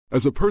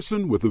As a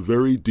person with a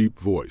very deep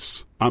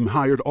voice, I'm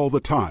hired all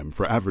the time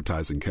for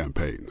advertising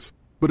campaigns.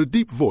 But a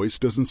deep voice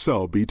doesn't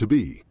sell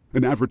B2B,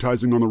 and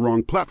advertising on the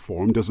wrong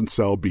platform doesn't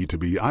sell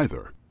B2B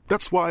either.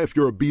 That's why if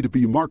you're a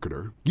B2B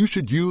marketer, you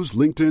should use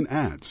LinkedIn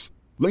ads.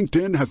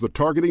 LinkedIn has the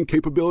targeting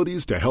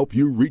capabilities to help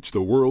you reach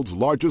the world's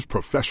largest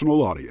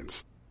professional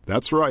audience.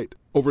 That's right,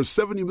 over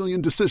 70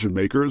 million decision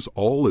makers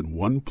all in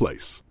one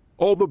place.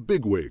 All the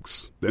big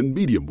wigs, then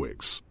medium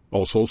wigs,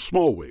 also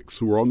small wigs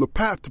who are on the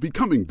path to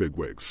becoming big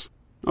wigs.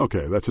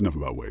 Okay, that's enough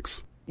about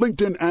wigs.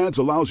 LinkedIn ads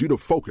allows you to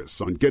focus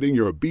on getting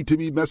your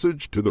B2B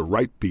message to the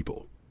right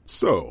people.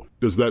 So,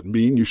 does that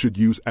mean you should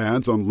use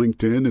ads on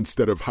LinkedIn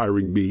instead of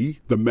hiring me,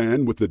 the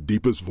man with the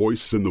deepest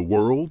voice in the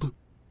world?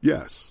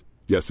 Yes.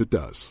 Yes, it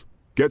does.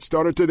 Get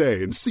started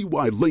today and see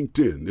why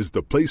LinkedIn is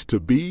the place to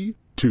be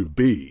to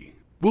be.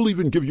 We'll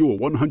even give you a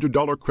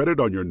 $100 credit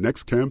on your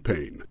next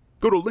campaign.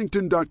 Go to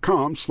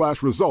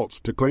linkedin.com/results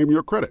to claim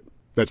your credit.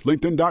 That's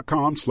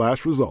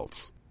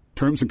linkedin.com/results.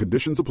 Terms and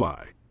conditions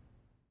apply.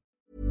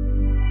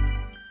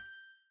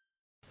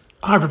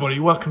 Hi everybody,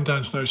 welcome to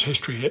Dan Snow's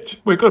History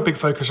Hit. We've got a big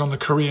focus on the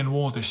Korean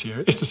War this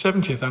year. It's the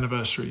 70th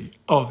anniversary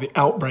of the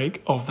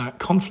outbreak of that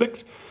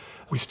conflict.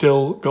 We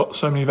still got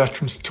so many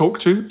veterans to talk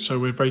to, so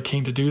we're very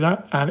keen to do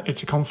that. And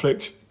it's a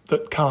conflict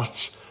that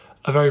casts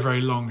a very, very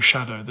long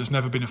shadow. There's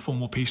never been a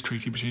formal peace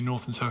treaty between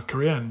North and South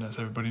Korea, and as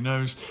everybody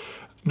knows,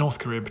 North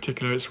Korea in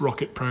particular, its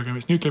rocket program,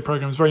 its nuclear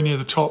program is very near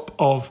the top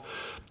of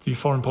the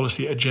foreign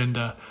policy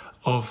agenda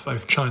of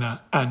both China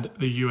and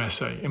the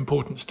USA.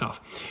 Important stuff.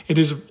 It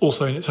is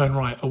also in its own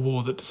right a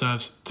war that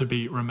deserves to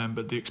be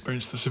remembered. The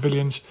experience for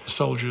civilians,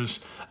 soldiers,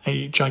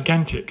 a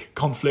gigantic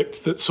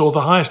conflict that saw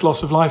the highest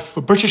loss of life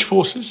for British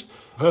forces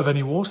of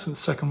any war since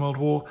the Second World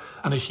War,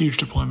 and a huge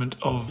deployment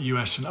of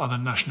US and other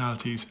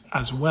nationalities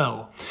as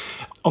well.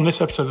 On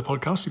this episode of the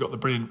podcast, we've got the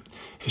brilliant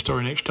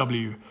historian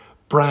H.W.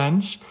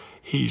 Brands.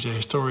 He's a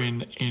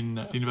historian in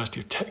the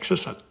University of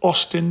Texas at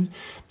Austin.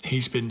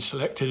 He's been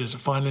selected as a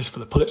finalist for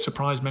the Pulitzer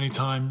Prize many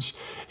times.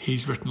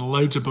 He's written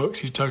loads of books.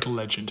 He's a total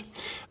legend.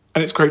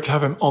 And it's great to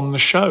have him on the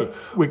show.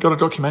 We've got a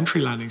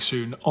documentary landing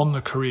soon on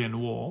the Korean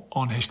War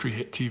on History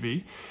Hit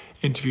TV.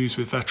 Interviews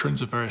with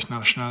veterans of various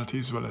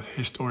nationalities as well as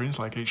historians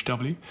like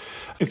HW.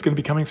 It's going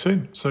to be coming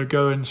soon. So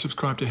go and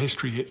subscribe to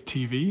History Hit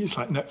TV. It's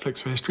like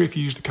Netflix for history. If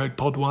you use the code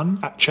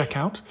POD1 at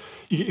checkout,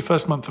 you get your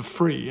first month for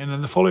free. And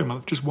then the following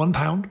month, just £1,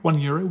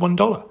 €1,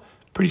 $1.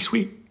 Pretty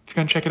sweet.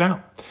 Go and check it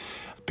out.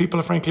 People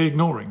are frankly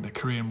ignoring the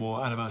Korean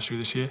War anniversary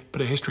this year,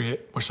 but at History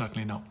Hit, we're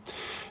certainly not.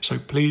 So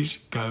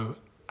please go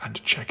and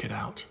check it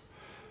out.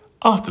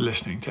 After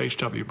listening to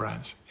HW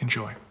Brands,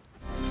 enjoy.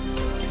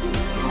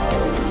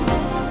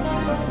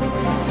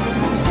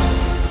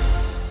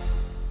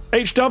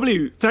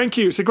 HW, thank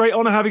you. It's a great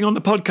honour having you on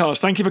the podcast.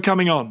 Thank you for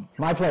coming on.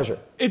 My pleasure.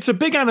 It's a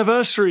big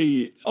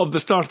anniversary of the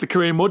start of the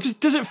Korean War.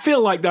 Does it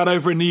feel like that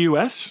over in the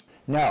US?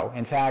 No.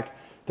 In fact,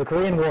 the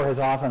Korean War has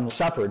often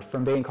suffered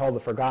from being called the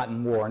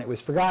Forgotten War, and it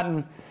was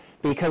forgotten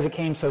because it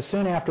came so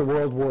soon after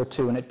World War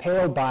II, and it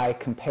paled by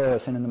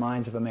comparison in the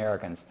minds of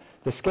Americans.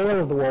 The scale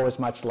of the war was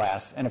much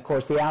less, and of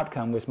course the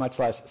outcome was much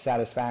less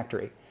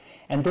satisfactory.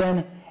 And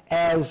then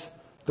as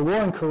the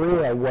war in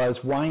Korea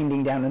was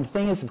winding down, and the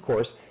thing is, of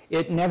course,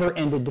 it never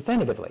ended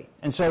definitively.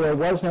 And so there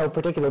was no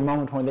particular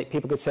moment when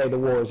people could say the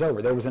war is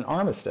over. There was an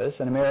armistice,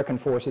 and American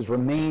forces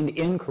remained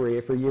in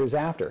Korea for years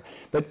after.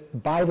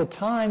 But by the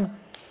time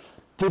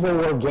people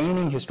were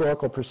gaining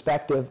historical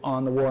perspective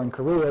on the war in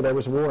Korea, there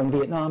was a war in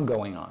Vietnam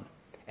going on.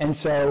 And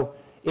so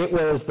it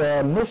was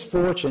the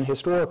misfortune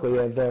historically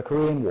of the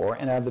Korean War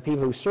and of the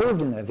people who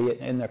served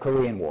in the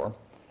Korean War,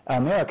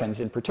 Americans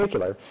in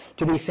particular,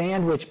 to be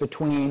sandwiched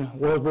between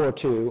World War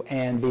II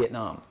and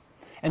Vietnam.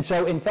 And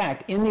so, in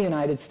fact, in the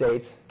United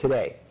States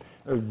today,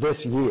 or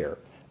this year,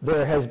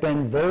 there has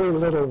been very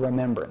little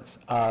remembrance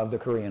of the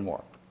Korean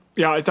War.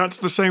 Yeah, that's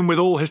the same with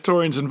all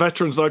historians and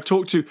veterans that I've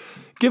talked to.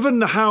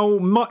 Given how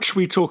much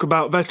we talk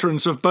about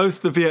veterans of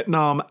both the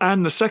Vietnam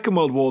and the Second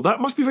World War, that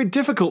must be very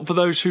difficult for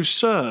those who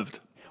served.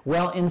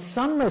 Well, in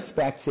some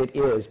respects it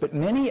is, but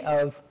many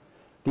of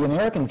the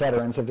American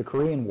veterans of the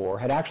Korean War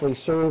had actually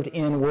served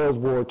in World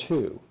War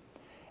II.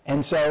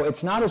 And so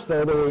it's not as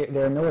though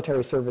their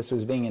military service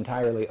was being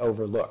entirely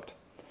overlooked.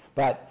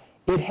 But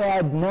it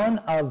had none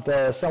of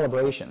the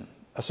celebration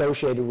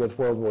associated with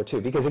World War II,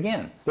 because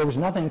again, there was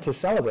nothing to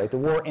celebrate. The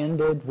war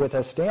ended with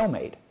a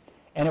stalemate.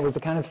 And it was the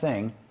kind of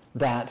thing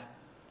that,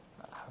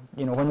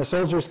 when the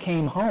soldiers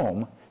came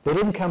home, they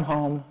didn't come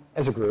home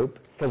as a group,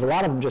 because a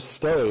lot of them just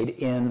stayed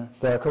in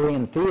the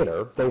Korean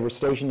theater. They were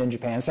stationed in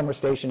Japan, some were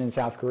stationed in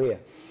South Korea.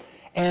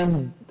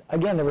 And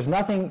again, there was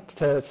nothing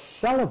to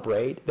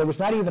celebrate. There was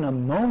not even a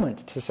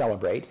moment to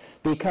celebrate,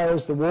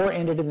 because the war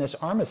ended in this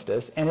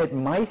armistice, and it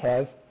might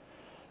have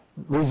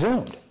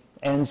resumed.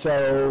 And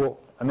so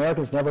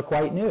Americans never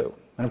quite knew.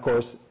 And of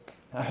course,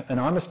 an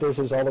armistice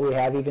is all that we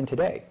have even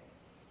today.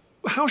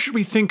 How should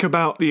we think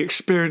about the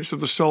experience of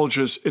the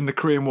soldiers in the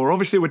Korean War?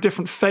 Obviously, there were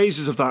different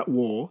phases of that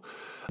war.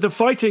 The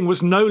fighting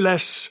was no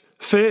less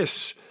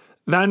fierce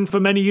than for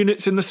many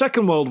units in the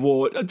Second World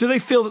War. Do they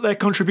feel that their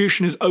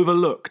contribution is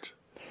overlooked?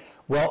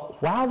 Well,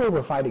 while they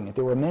were fighting it,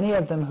 there were many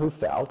of them who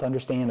felt,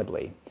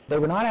 understandably, they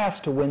were not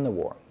asked to win the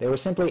war. They were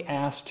simply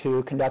asked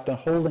to conduct a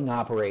holding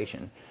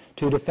operation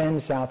to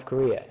defend South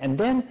Korea. And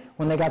then,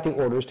 when they got the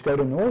orders to go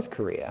to North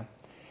Korea,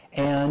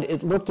 and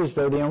it looked as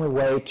though the only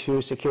way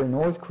to secure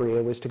North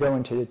Korea was to go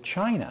into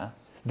China,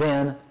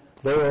 then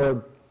they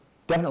were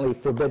definitely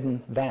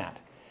forbidden that.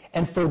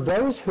 And for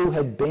those who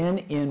had been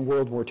in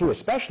World War II,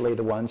 especially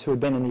the ones who had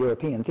been in the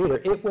European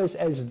theater, it was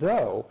as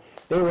though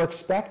they were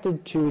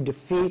expected to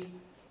defeat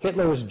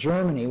Hitler's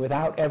Germany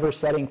without ever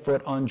setting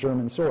foot on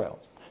German soil.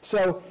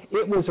 So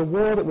it was a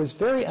war that was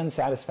very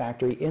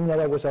unsatisfactory in that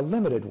it was a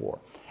limited war.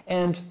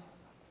 And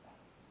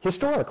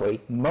historically,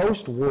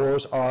 most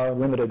wars are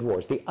limited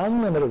wars. The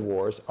unlimited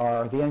wars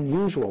are the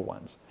unusual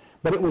ones.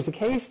 But it was the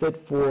case that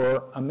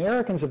for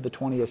Americans of the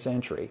 20th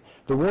century,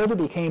 the war that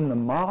became the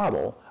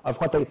model of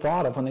what they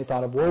thought of when they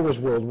thought of war was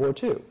World War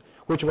II,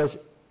 which was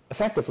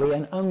effectively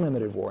an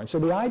unlimited war. And so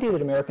the idea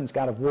that Americans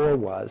got of war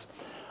was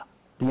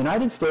the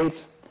United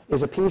States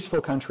is a peaceful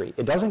country.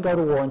 It doesn't go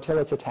to war until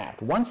it's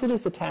attacked. Once it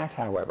is attacked,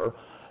 however,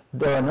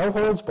 there are no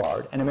holds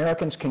barred, and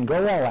Americans can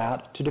go all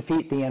out to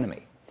defeat the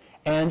enemy.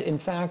 And in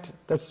fact,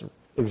 that's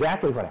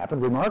exactly what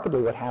happened,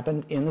 remarkably what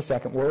happened in the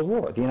Second World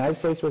War. The United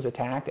States was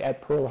attacked at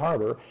Pearl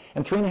Harbor,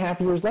 and 3.5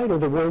 years later,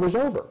 the war was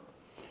over.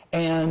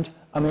 And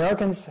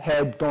Americans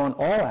had gone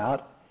all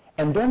out,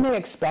 and then they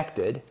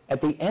expected, at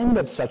the end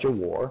of such a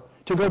war,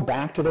 to go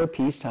back to their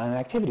peacetime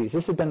activities.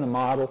 This had been the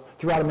model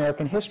throughout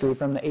American history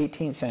from the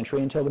 18th century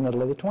until the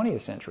middle of the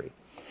 20th century.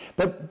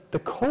 But the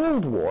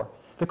Cold War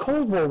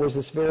was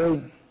this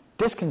very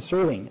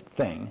disconcerting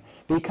thing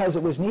because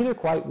it was neither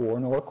quite war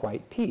nor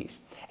quite peace.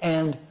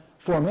 And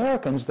for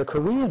Americans, the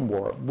Korean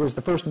War was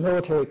the first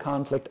military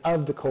conflict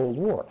of the Cold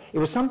War. It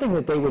was something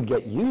that they would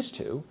get used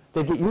to.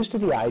 They'd get used to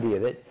the idea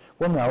that,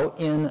 well, no,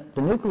 in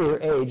the nuclear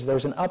age,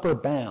 there's an upper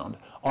bound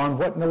on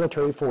what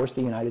military force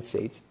the United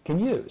States can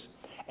use.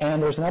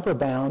 And there's an upper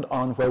bound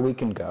on where we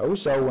can go,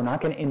 so we're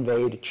not going to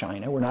invade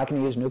China. We're not going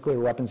to use nuclear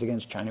weapons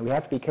against China. We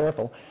have to be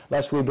careful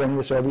lest we bring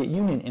the Soviet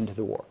Union into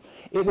the war.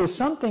 It was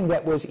something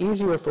that was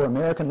easier for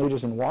American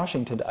leaders in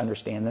Washington to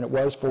understand than it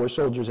was for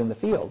soldiers in the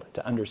field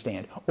to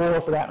understand,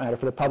 or for that matter,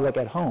 for the public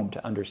at home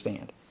to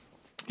understand.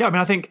 Yeah, I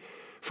mean, I think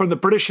from the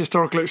British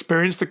historical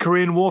experience, the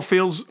Korean War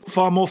feels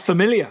far more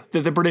familiar.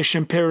 The British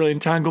imperial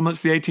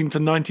entanglements, the 18th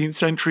and 19th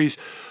centuries,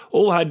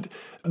 all had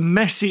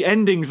messy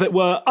endings that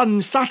were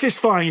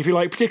unsatisfying, if you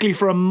like, particularly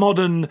for a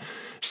modern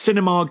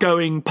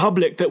cinema-going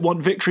public that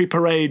want victory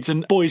parades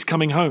and boys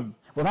coming home.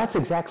 Well, that's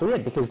exactly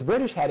it, because the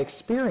British had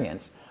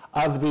experience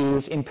of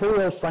these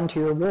imperial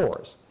frontier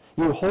wars.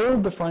 You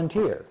hold the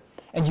frontier,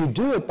 and you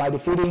do it by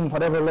defeating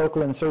whatever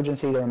local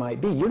insurgency there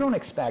might be. You don't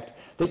expect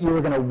that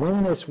you're going to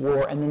win this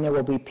war and then there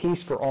will be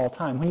peace for all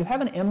time. When you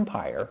have an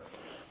empire,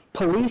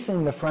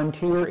 policing the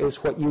frontier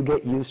is what you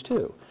get used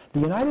to. The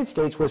United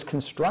States was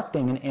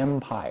constructing an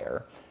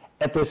empire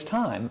at this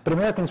time, but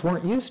Americans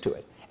weren't used to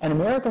it. And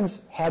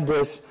Americans had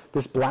this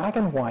black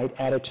and white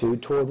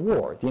attitude toward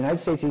war. The United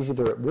States is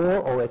either at war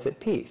or it's at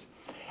peace.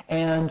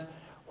 And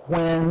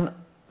when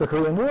the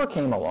Korean War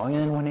came along,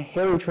 and when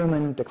Harry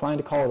Truman declined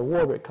to call it a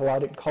war, but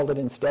called it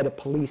instead a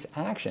police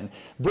action,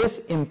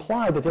 this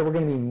implied that there were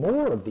going to be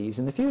more of these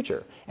in the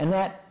future. And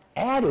that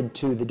added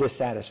to the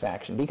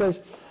dissatisfaction, because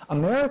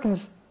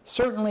Americans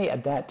certainly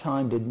at that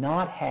time did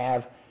not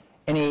have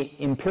any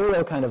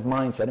imperial kind of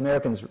mindset.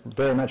 Americans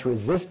very much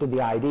resisted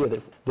the idea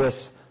that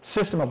this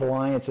system of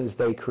alliances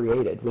they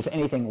created was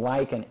anything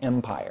like an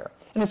empire.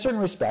 And in certain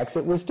respects,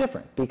 it was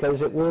different,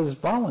 because it was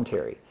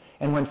voluntary.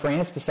 And when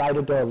France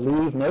decided to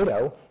leave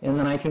NATO in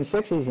the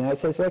 1960s, the United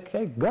States said,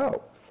 okay,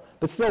 go.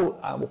 But still,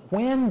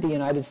 when the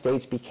United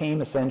States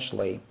became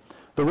essentially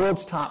the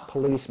world's top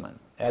policeman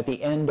at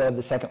the end of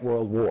the Second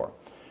World War,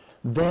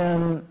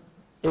 then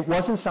it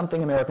wasn't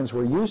something Americans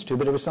were used to,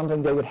 but it was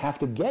something they would have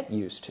to get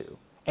used to.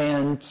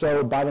 And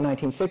so by the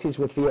 1960s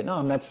with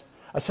Vietnam, that's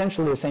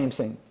essentially the same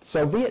thing.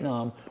 So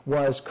Vietnam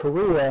was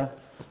Korea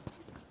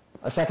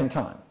a second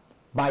time.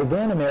 By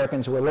then,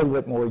 Americans were a little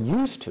bit more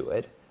used to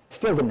it. It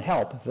still didn't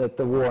help that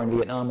the war in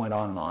Vietnam went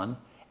on,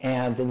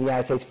 and the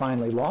United States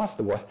finally lost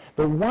the war.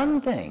 The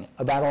one thing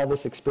about all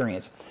this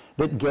experience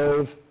that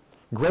gave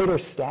greater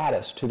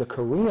status to the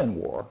Korean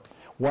War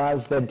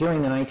was that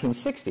during the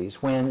 1960s,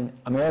 when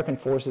American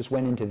forces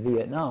went into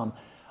Vietnam,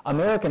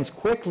 Americans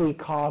quickly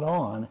caught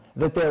on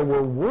that there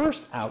were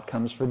worse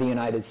outcomes for the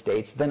United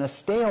States than a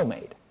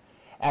stalemate.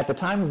 At the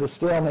time of the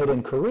stalemate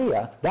in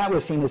Korea, that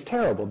was seen as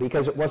terrible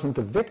because it wasn't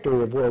the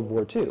victory of World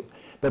War II.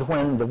 But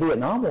when the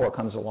Vietnam War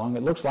comes along,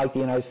 it looks like the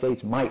United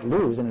States might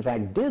lose, and in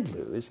fact did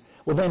lose.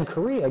 Well, then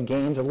Korea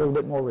gains a little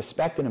bit more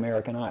respect in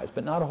American eyes,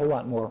 but not a whole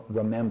lot more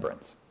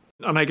remembrance.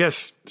 And I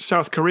guess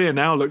South Korea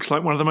now looks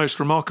like one of the most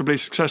remarkably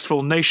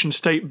successful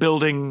nation-state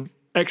building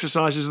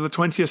exercises of the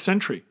 20th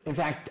century. In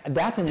fact,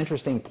 that's an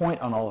interesting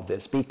point on all of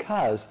this,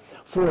 because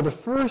for the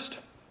first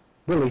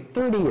really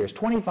 30 years,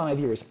 25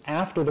 years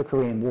after the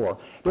Korean War,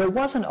 there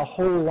wasn't a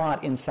whole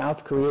lot in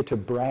South Korea to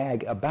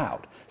brag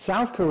about.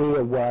 South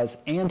Korea was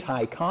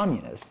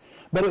anti-communist,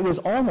 But it was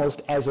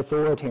almost as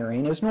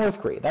authoritarian as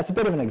North Korea. That's a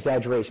bit of an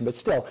exaggeration, but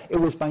still, it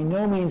was by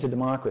no means a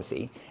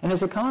democracy, and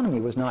its economy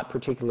was not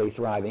particularly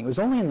thriving. It was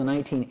only in the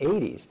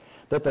 1980s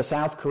that the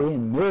South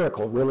Korean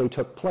miracle really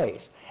took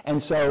place.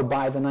 And so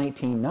by the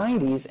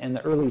 1990s and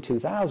the early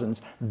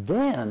 2000s,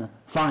 then,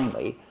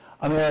 finally,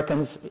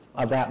 Americans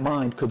of that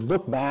mind could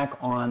look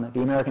back on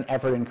the American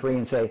effort in Korea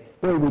and say,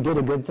 boy, we did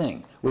a good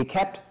thing. We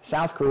kept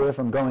South Korea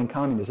from going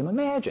communism.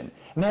 Imagine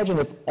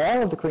if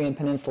all of the Korean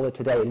Peninsula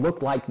today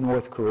looked like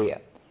North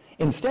Korea.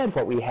 Instead,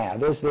 what we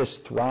have is this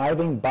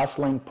thriving,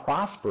 bustling,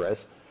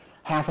 prosperous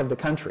half of the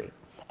country.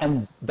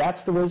 And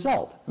that's the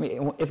result. I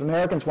mean, if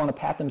Americans want to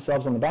pat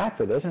themselves on the back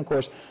for this, and of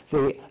course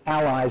the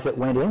allies that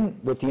went in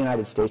with the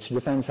United States to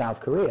defend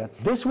South Korea,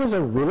 this was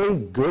a really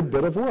good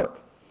bit of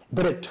work.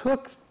 But it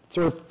took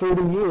sort of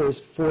 30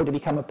 years for it to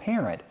become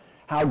apparent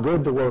how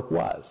good the work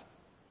was.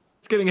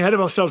 It's getting ahead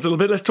of ourselves a little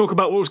bit. Let's talk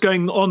about what was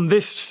going on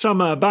this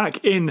summer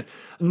back in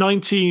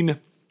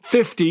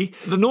 1950.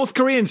 The North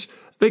Koreans,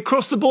 they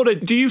crossed the border.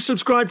 Do you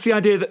subscribe to the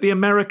idea that the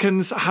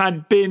Americans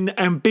had been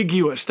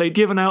ambiguous? They'd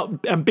given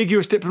out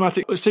ambiguous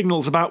diplomatic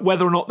signals about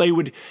whether or not they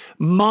would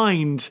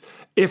mind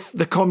if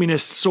the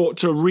communists sought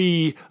to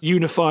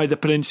reunify the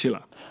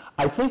peninsula?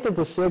 I think that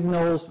the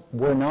signals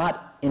were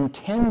not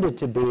intended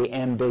to be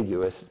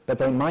ambiguous, but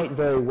they might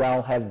very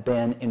well have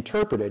been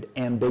interpreted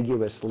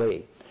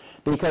ambiguously.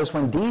 Because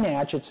when Dean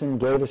Acheson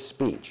gave a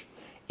speech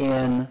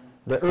in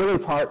the early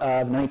part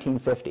of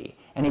 1950,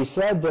 and he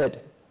said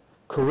that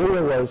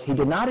he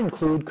did not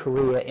include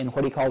Korea in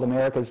what he called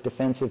America's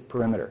defensive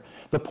perimeter.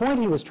 The point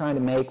he was trying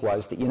to make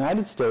was that the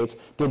United States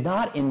did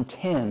not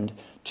intend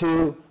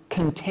to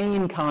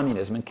contain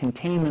communism, and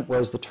containment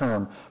was the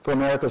term for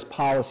America's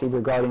policy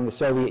regarding the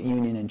Soviet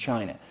Union and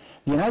China.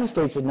 The United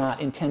States did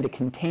not intend to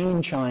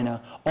contain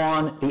China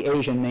on the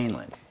Asian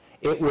mainland.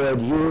 It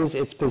would use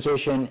its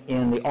position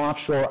in the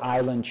offshore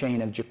island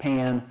chain of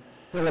Japan,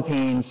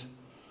 Philippines,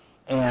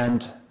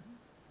 and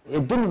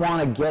it didn't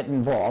want to get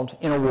involved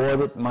in a war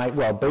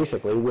that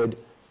basically would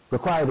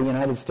require the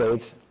United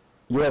States,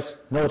 U.S.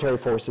 military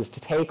forces to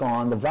take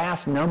on the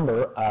vast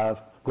number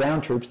of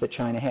ground troops that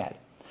China had.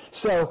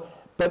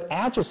 But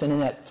Acheson in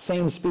that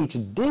same speech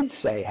did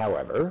say,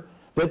 however,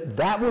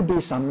 that would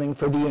be something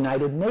for the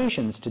United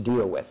Nations to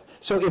deal with.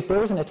 So if there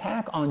was an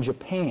attack on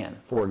Japan,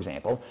 for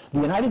example,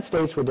 the United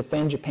States would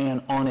defend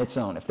Japan on its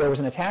own. If there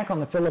was an attack on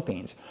the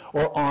Philippines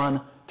or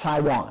on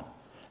Taiwan,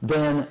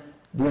 then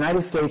the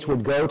United States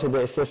would go to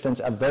the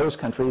assistance of those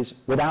countries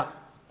without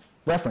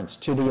reference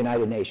to the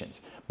United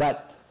Nations.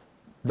 But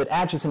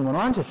Acheson went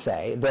on to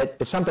say that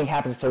if something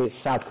happens to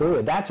South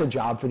Korea, that's a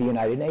job for the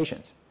United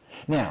Nations.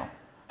 Now,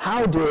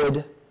 how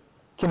did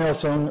Kim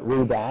Il-sung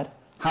read that?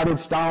 How did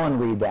Stalin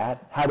read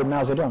that? How did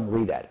Mao Zedong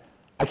read that?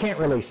 I can't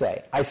really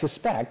say. I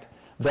suspect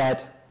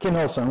that Kim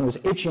Il-sung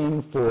was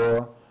itching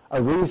for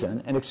a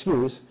reason, an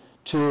excuse,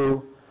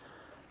 to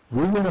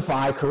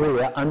reunify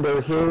Korea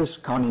under his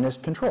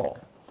communist control.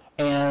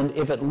 And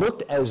if it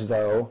looked as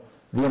though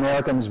the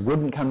Americans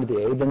wouldn't come to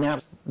the aid, then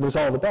that was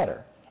all the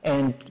better.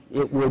 And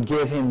it would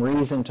give him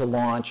reason to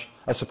launch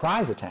a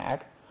surprise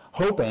attack,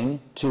 hoping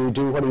to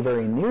do what he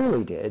very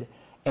nearly did,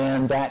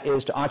 and that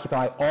is to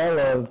occupy all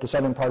of the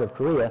southern part of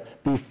Korea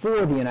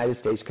before the United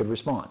States could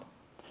respond.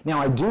 Now,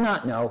 I do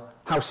not know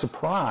how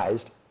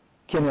surprised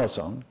Kim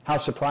Il-sung, how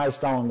surprised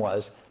Stalin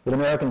was that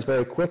Americans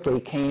very quickly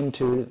came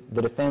to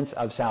the defense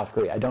of South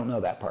Korea. I don't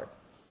know that part.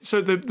 So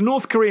the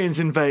North Koreans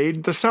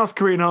invade, the South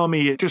Korean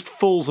army just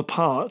falls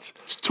apart.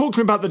 Talk to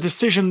me about the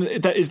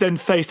decision that is then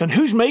faced, and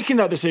who's making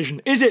that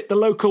decision? Is it the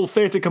local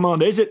theatre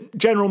commander? Is it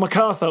General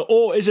MacArthur?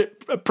 Or is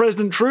it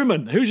President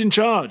Truman? Who's in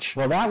charge?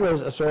 Well, that was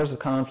a source of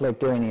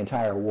conflict during the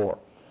entire war.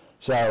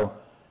 So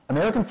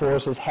American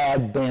forces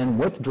had been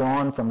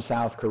withdrawn from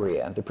South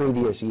Korea the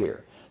previous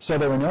year. So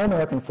there were no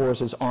American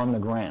forces on the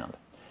ground.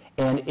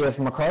 And if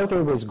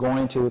MacArthur was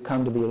going to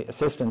come to the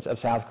assistance of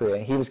South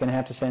Korea, he was going to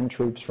have to send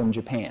troops from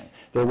Japan.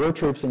 There were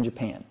troops in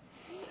Japan.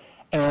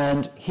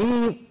 And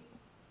he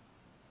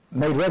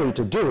made ready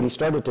to do it. He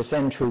started to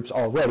send troops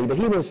already, but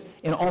he was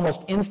in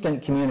almost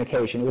instant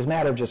communication. It was a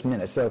matter of just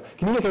minutes. So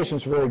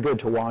communications were very good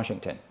to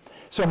Washington.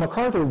 So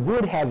MacArthur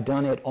would have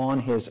done it on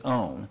his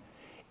own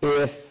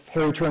if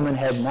Harry Truman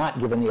had not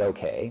given the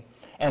okay,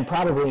 and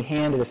probably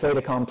handed a fait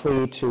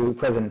accompli to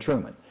President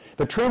Truman.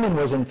 But Truman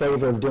was in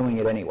favor of doing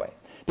it anyway,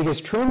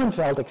 because Truman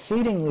felt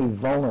exceedingly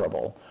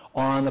vulnerable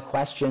on the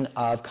question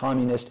of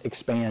communist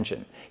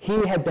expansion.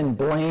 He had been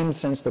blamed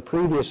since the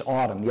previous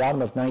autumn, the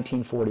autumn of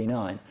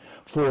 1949,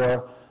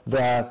 for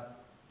the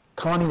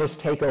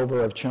communist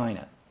takeover of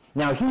China.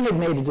 Now, he had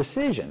made a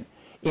decision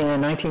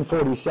in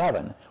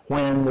 1947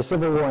 when the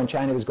Civil War in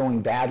China was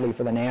going badly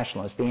for the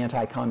nationalists, the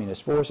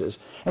anti-communist forces,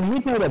 and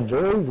he'd made a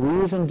very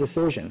reasoned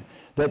decision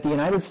that the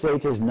United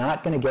States is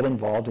not going to get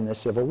involved in this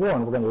Civil War,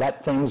 and we're going to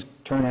let things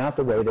turn out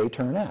the way they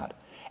turn out.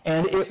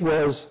 And it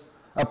was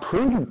a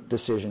prudent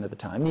decision at the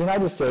time. The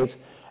United States,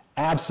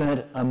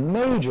 absent a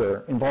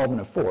major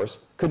involvement of force,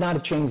 could not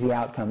have changed the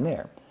outcome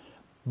there.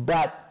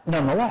 But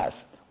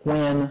nonetheless,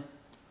 when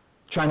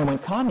China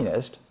went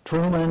communist,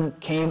 Truman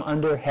came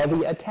under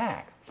heavy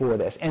attack for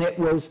this. And it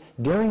was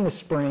during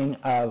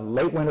the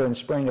late winter and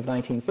spring of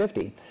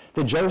 1950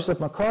 that Joseph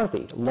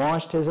McCarthy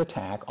launched his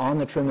attack on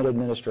the Truman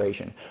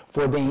administration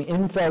for being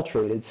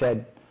infiltrated,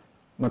 said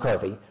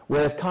McCarthy,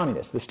 with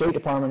communists. The State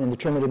Department and the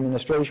Truman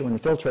administration were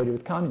infiltrated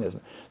with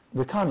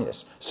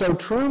communists. So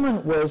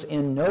Truman was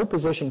in no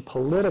position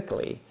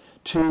politically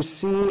to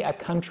see a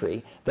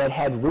country that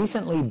had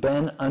recently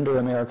been under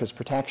America's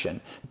protection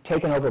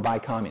taken over by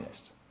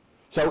communists.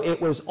 So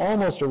it was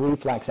almost a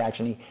reflex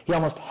action. He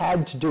almost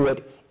had to do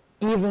it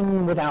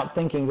even without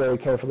thinking very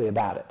carefully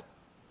about it.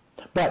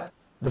 But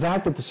the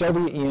fact that the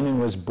Soviet Union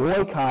was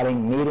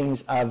boycotting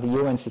meetings of the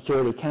UN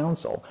Security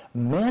Council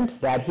meant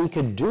that he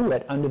could do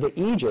it under the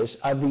aegis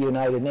of the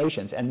United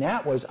Nations, and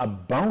that was a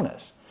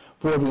bonus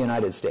for the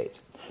United States.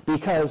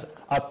 Because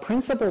a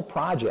principal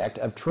project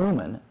of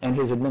Truman and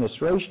his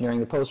administration during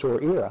the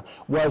post-war era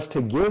was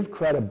to give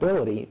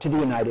credibility to the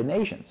United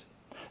Nations.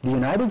 The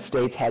United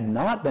States had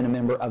not been a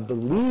member of the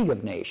League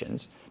of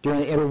Nations during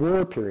the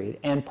interwar period,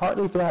 and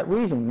partly for that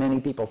reason, many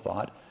people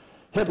thought,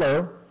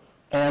 Hitler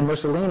and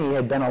Mussolini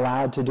had been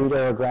allowed to do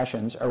their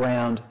aggressions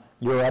around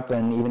Europe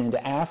and even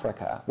into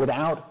Africa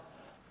without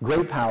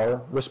great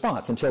power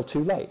response until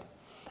too late.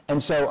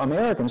 And so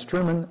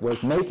Truman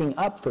was making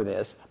up for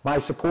this by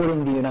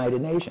supporting the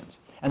United Nations.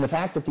 And the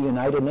fact that the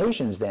United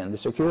Nations then, the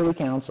Security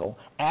Council,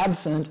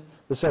 absent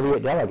the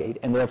Soviet delegate,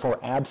 and therefore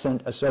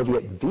absent a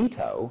Soviet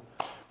veto,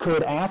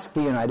 could ask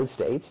the United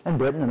States and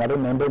Britain and other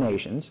member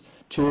nations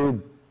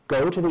to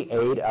go to the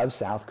aid of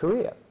South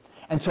Korea.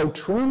 And so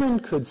Truman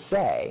could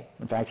say,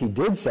 in fact, he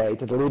did say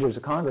to the leaders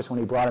of Congress when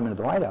he brought them into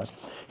the White House,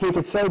 he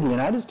could say the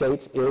United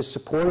States is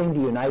supporting the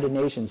United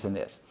Nations in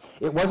this.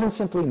 It wasn't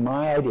simply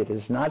my idea.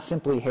 This is not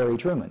simply Harry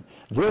Truman.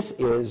 This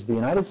is the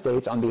United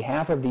States on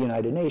behalf of the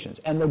United Nations.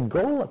 And the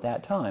goal at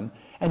that time,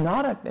 and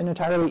not an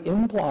entirely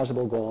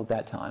implausible goal at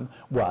that time,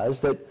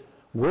 was that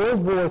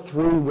World War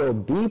III will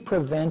be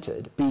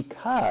prevented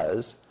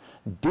because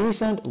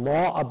decent,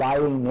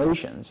 law-abiding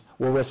nations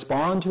will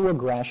respond to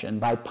aggression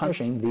by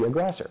punishing the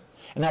aggressor.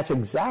 And that's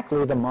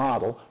exactly the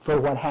model for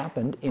what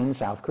happened in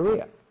South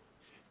Korea.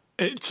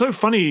 It's so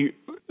funny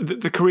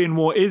that the Korean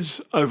War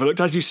is overlooked.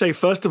 As you say,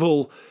 first of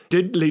all,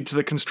 did lead to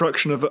the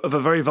construction of a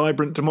very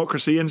vibrant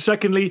democracy. And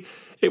secondly,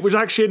 it was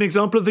actually an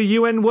example of the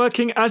UN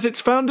working as its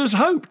founders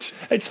hoped.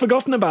 It's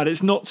forgotten about.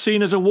 It's not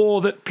seen as a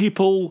war that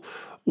people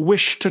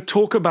wish to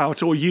talk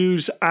about or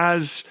use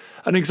as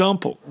an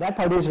example. That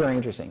part is very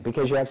interesting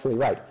because you're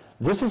absolutely right.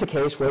 This is a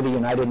case where the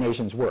United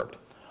Nations worked.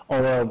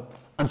 Although,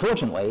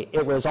 unfortunately,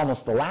 it was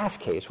almost the last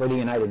case where the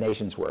United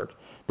Nations worked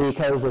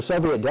because the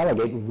Soviet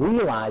delegate,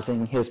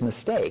 realizing his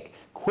mistake,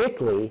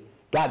 quickly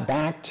got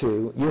back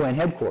to UN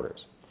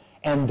headquarters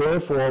and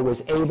therefore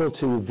was able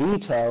to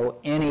veto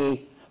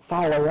any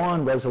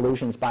follow-on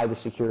resolutions by the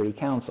Security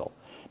Council.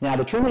 Now,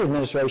 the Truman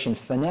administration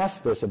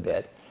finessed this a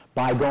bit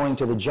by going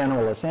to the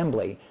General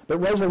Assembly, but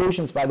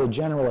resolutions by the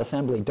General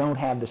Assembly don't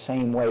have the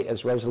same weight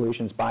as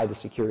resolutions by the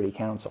Security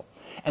Council.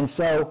 And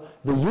so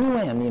the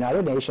UN, the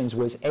United Nations,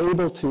 was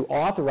able to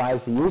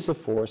authorize the use of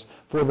force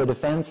for the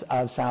defense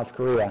of South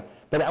Korea,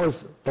 but that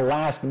was the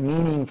last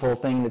meaningful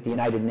thing that the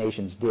United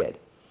Nations did.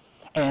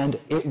 And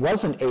it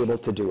wasn't able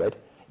to do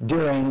it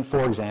during,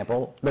 for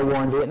example, the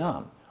war in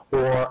Vietnam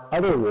or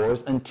other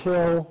wars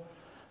until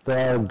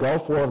the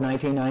Gulf War of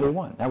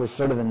 1991. That was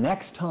sort of the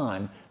next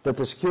time that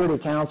the Security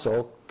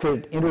Council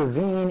could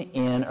intervene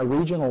in a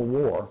regional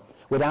war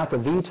without the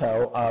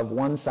veto of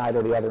one side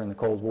or the other in the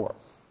Cold War.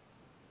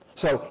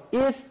 So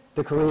if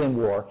the Korean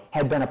War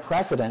had been a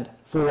precedent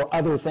for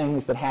other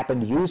things that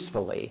happened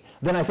usefully,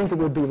 then I think it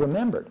would be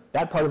remembered.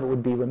 That part of it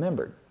would be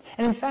remembered.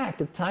 And in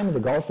fact, at the time of the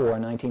Gulf War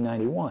in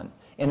 1991,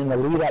 and in the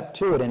lead up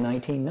to it in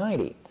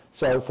 1990,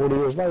 so 40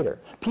 years later,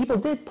 people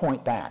did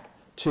point back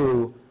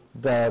to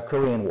the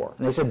Korean War.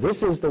 And they said,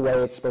 this is the way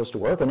it's supposed to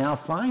work, and now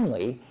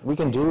finally we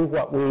can do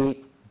what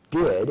we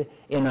did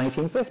in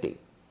 1950.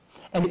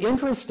 And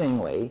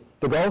interestingly,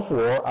 the Gulf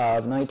War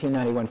of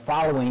 1991,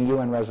 following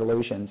UN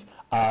resolutions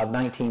of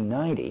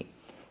 1990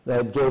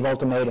 that gave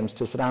ultimatums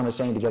to Saddam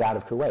Hussein to get out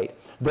of Kuwait,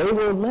 they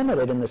were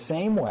limited in the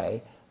same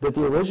way that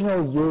the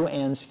original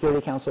UN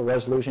Security Council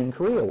resolution in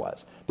Korea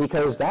was,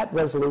 because that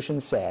resolution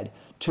said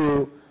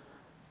to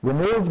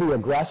remove the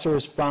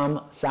aggressors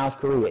from South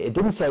Korea. It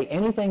didn't say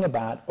anything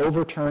about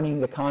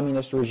overturning the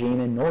communist regime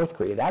in North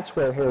Korea. That's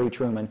where Harry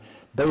Truman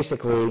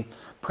basically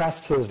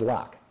pressed his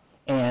luck,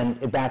 and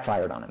it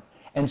backfired on him.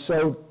 And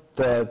so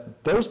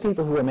those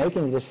people who were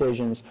making the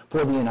decisions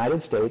for the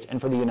United States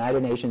and for the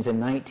United Nations in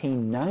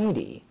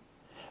 1990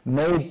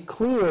 made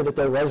clear that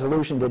their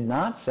resolution did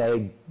not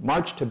say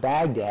march to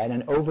Baghdad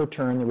and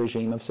overturn the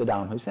regime of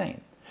Saddam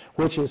Hussein,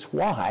 which is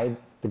why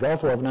the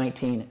Gulf War of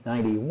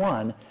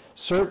 1991,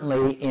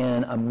 certainly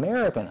in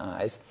American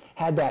eyes,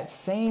 had that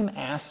same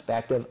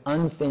aspect of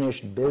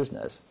unfinished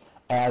business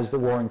as the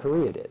war in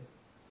Korea did.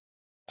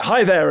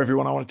 Hi there,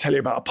 everyone. I want to tell you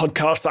about a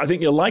podcast that I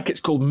think you'll like.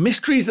 It's called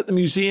Mysteries at the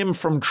Museum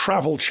from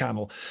Travel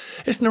Channel.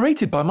 It's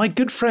narrated by my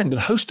good friend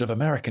and host of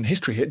American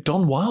History Hit,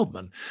 Don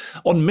Wildman.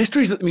 On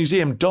Mysteries at the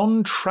Museum,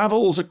 Don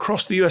travels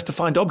across the US to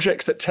find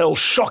objects that tell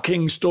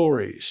shocking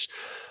stories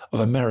of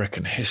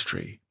American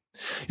history.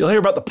 You'll hear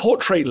about the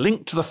portrait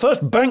linked to the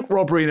first bank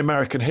robbery in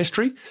American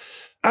history,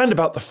 and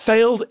about the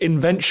failed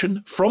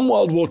invention from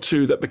World War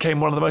II that became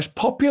one of the most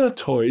popular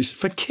toys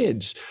for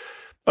kids.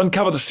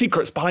 Uncover the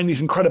secrets behind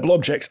these incredible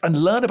objects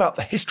and learn about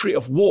the history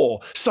of war,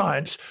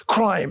 science,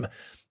 crime,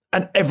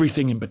 and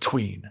everything in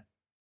between.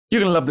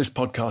 You're going to love this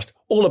podcast,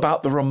 all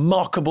about the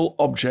remarkable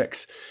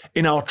objects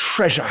in our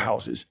treasure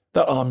houses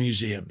that are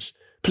museums.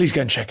 Please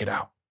go and check it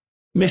out.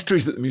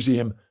 Mysteries at the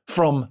Museum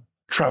from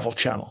Travel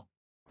Channel.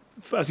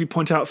 As you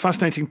point out,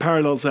 fascinating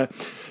parallels there.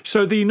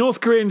 So the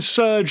North Koreans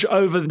surge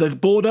over the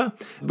border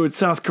with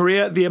South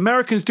Korea. The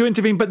Americans do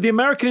intervene, but the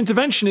American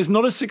intervention is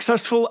not as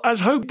successful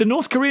as hoped. The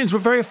North Koreans were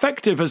very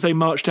effective as they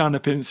marched down the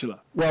peninsula.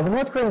 Well, the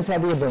North Koreans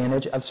had the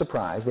advantage of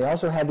surprise. They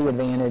also had the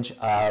advantage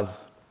of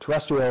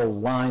terrestrial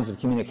lines of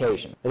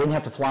communication. They didn't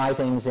have to fly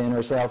things in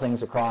or sail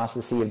things across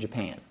the Sea of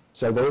Japan.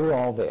 So they were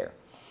all there.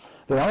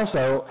 They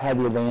also had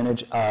the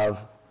advantage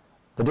of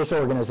the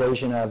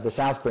disorganization of the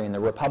South Korean, the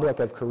Republic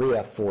of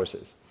Korea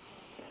forces.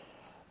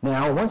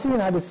 Now, once the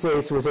United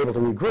States was able to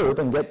regroup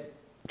and get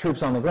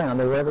troops on the ground,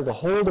 they were able to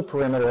hold a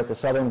perimeter at the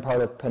southern part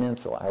of the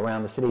peninsula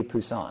around the city of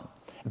Pusan.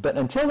 But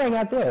until they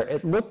got there,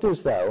 it looked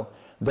as though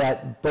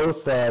that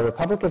both the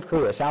Republic of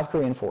Korea, South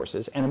Korean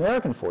forces, and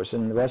American forces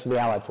and the rest of the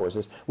Allied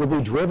forces would be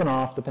driven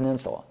off the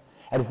peninsula,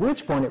 at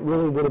which point it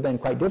really would have been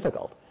quite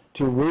difficult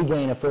to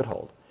regain a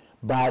foothold.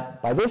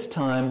 But by this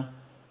time,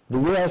 the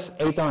U.S.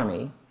 8th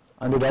Army,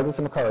 under Douglas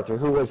MacArthur,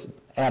 who was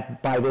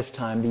by this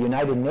time the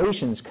United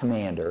Nations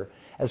commander,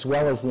 as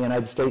well as the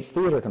United States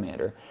theater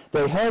commander,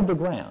 they held the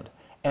ground.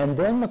 And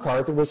then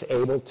MacArthur was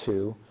able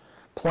to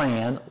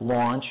plan,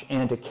 launch,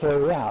 and to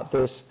carry out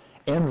this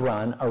end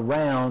run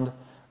around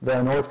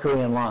the North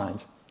Korean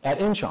lines at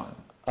Incheon,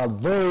 a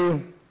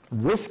very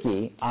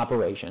risky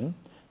operation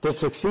that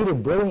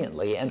succeeded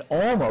brilliantly and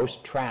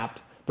almost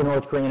trapped the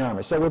North Korean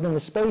army. So within the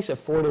space of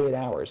 48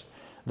 hours,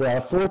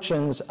 the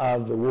fortunes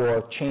of the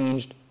war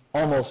changed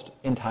almost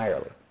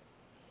entirely.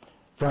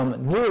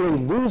 From nearly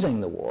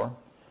losing the war,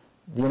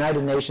 the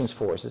United Nations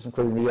forces,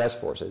 including the U.S.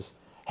 forces,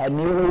 had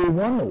nearly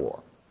won the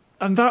war.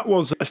 And that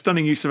was a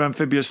stunning use of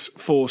amphibious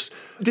force.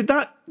 Did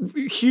that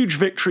huge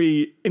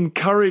victory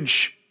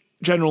encourage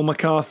General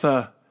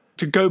MacArthur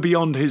to go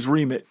beyond his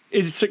remit?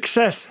 Is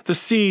success the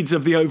seeds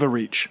of the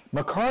overreach?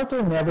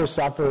 MacArthur never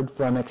suffered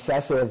from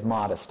excessive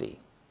modesty.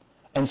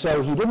 And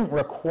so he didn't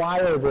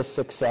require this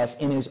success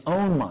in his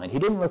own mind. He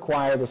didn't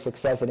require the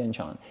success at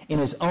Incheon in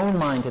his own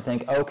mind to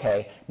think,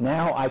 okay,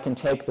 now I can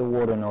take the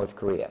war to North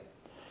Korea.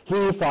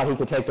 He thought he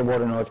could take the war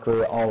to North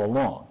Korea all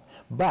along.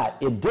 But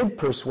it did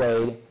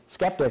persuade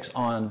skeptics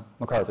on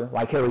MacArthur,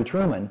 like Harry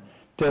Truman,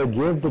 to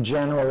give the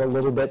general a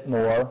little bit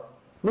more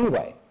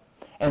leeway.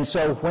 And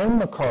so when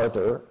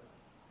MacArthur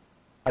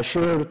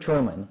assured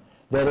Truman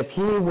that if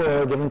he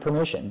were given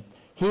permission,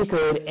 he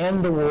could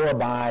end the war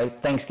by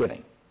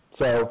Thanksgiving.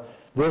 So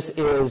this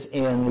is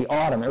in the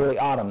autumn, early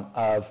autumn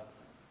of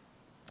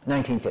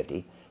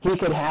 1950. He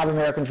could have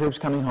American troops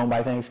coming home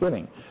by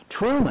Thanksgiving.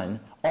 Truman,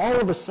 all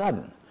of a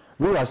sudden,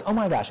 realized, oh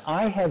my gosh,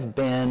 I have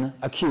been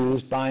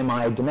accused by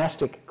my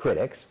domestic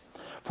critics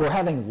for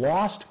having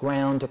lost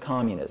ground to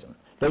communism.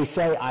 They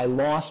say I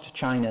lost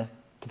China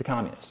to the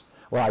communists.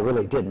 Well, I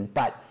really didn't,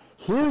 but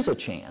here's a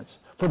chance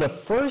for the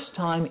first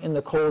time in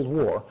the Cold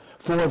War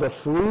for the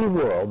free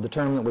world, the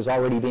term that was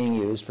already being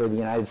used for the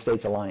United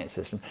States alliance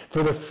system,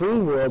 for the free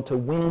world to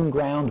win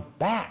ground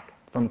back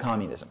from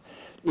communism.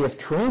 If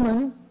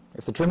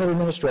the Truman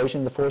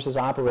administration, the forces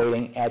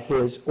operating at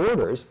his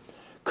orders,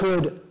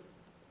 could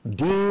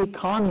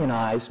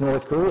decommunize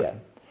North Korea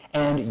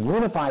and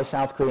unify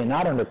South Korea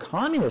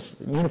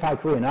unify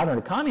Korea not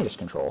under communist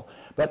control,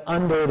 but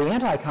under the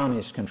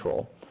anti-communist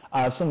control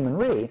of Syngman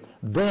Rhee,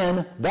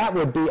 then that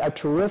would be a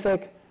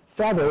terrific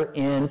feather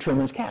in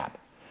Truman's cap.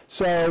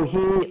 So he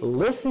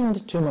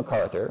listened to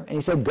MacArthur and he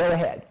said, go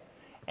ahead.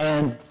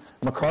 And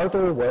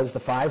MacArthur was the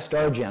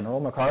five-star general.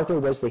 MacArthur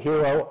was the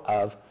hero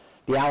of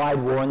the Allied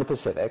war in the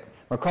Pacific.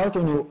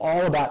 MacArthur knew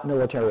all about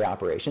military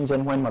operations,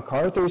 and when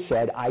MacArthur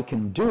said, I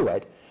can do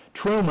it,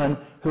 Truman,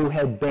 who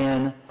had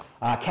been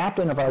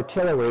captain of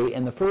artillery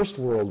in the First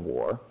World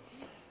War,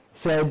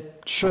 said,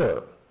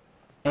 sure.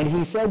 And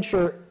he said,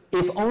 sure,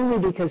 if only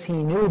because he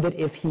knew that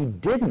if he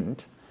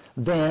didn't,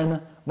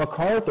 then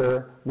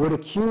MacArthur would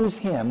accuse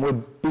him,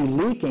 would be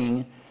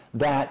leaking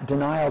that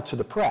denial to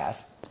the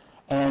press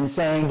and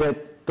saying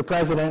that the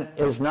president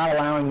is not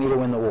allowing me to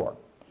win the war.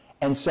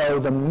 And so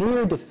the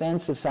mere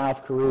defense of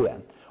South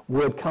Korea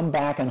would come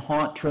back and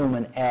haunt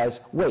Truman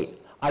as,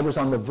 wait, I was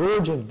on the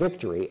verge of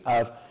victory,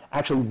 of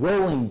actually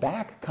rolling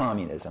back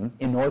communism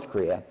in North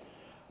Korea,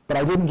 but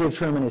I didn't give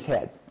Truman his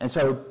head. And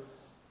so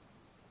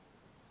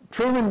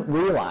Truman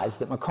realized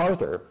that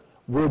MacArthur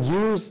would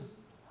use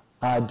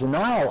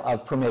denial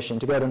of permission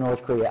to go to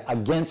North Korea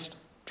against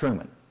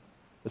Truman.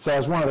 So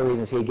that's one of the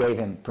reasons he gave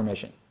him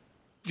permission.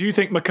 Do you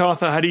think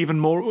MacArthur had even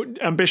more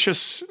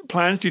ambitious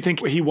plans? Do you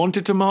think he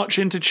wanted to march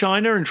into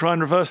China and try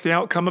and reverse the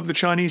outcome of the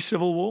Chinese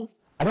Civil War?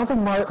 I don't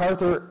think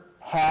MacArthur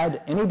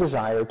had any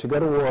desire to go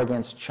to war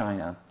against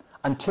China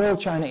until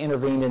China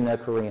intervened in the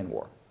Korean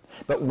War.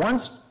 But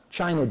once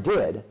China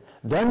did,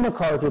 then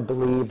MacArthur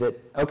believed that,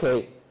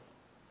 okay,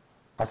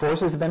 our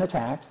forces have been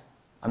attacked,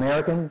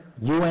 American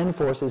UN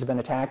forces have been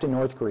attacked in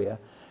North Korea.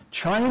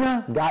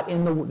 China got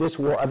in this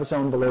war of its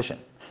own volition.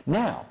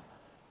 Now,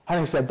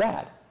 having said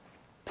that,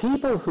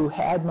 people who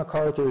had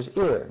MacArthur's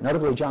ear,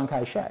 notably Chiang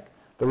Kai-shek,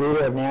 the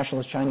leader of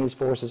nationalist Chinese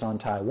forces on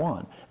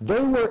Taiwan,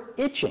 they were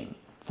itching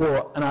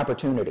for an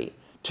opportunity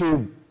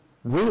to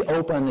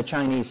reopen the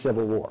Chinese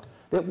Civil War.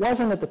 It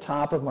wasn't at the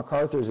top of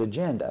MacArthur's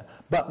agenda,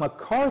 but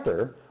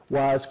MacArthur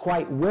was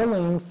quite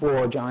willing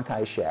for Chiang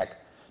Kai-shek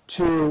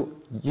to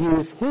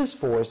use his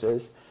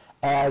forces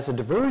as a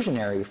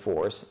diversionary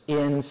force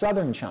in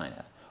southern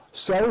China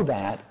so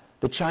that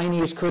the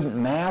Chinese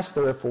couldn't mass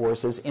their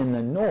forces in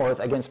the north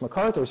against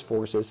MacArthur's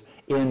forces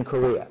in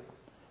Korea.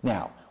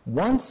 Now,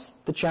 once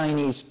the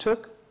Chinese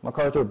took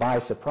MacArthur by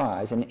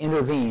surprise and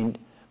intervened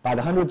by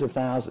the hundreds of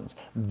thousands,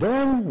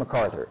 then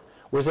MacArthur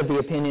was of the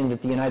opinion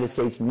that the United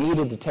States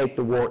needed to take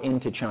the war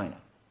into China.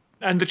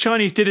 And the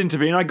Chinese did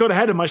intervene. I got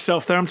ahead of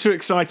myself there. I'm too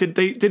excited.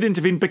 They did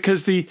intervene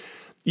because the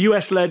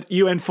US-led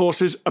UN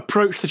forces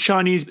approached the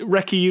Chinese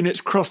recce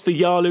units, crossed the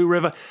Yalu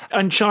River,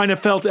 and China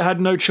felt it had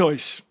no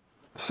choice.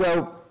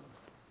 So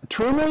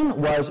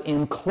Truman was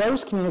in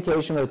close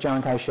communication with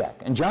Chiang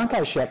Kai-shek, and Chiang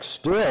Kai-shek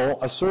still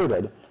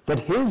asserted that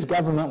his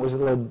government was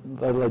the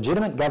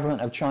legitimate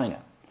government of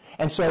China.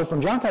 And so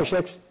from Chiang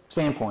Kai-shek's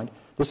standpoint,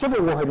 the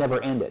Civil War had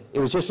never ended. It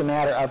was just a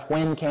matter of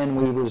when can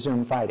we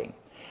resume fighting.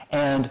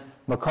 And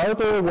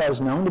MacArthur was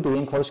known to be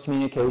in close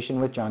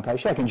communication with Chiang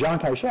Kai-shek, and Chiang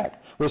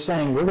Kai-shek was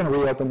saying, we're going to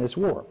reopen this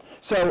war.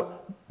 So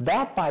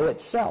that by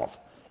itself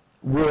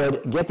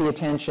would get the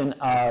attention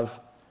of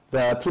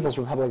the People's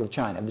Republic of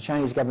China, of the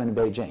Chinese government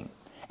in Beijing.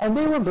 And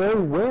they were very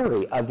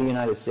wary of the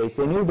United States.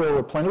 They knew there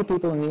were plenty of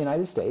people in the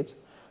United States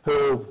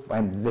who,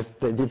 and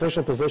the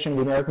official position of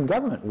the American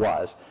government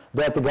was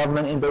that the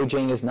government in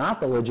Beijing is not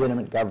the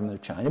legitimate government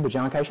of China, but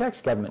Chiang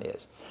Kai-shek's government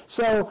is.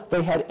 So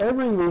they had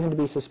every reason to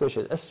be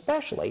suspicious,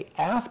 especially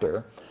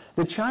after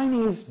the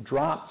Chinese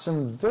dropped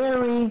some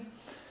very,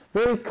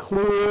 very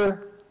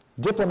clear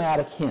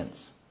diplomatic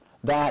hints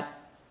that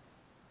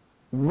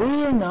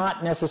we're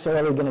not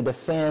necessarily going to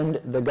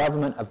defend the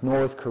government of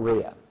North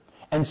Korea.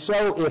 And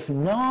so if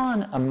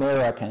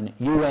non-American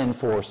UN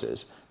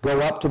forces go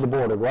up to the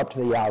border, go up to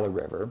the Yalu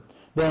River,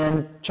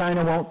 then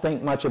China won't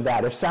think much of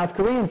that. If South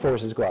Korean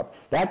forces go up,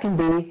 that can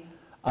be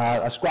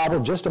a squabble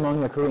just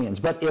among the Koreans.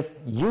 But if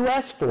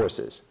U.S.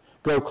 forces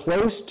go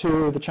close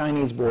to the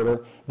Chinese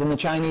border, then the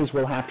Chinese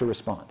will have to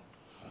respond.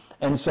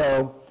 And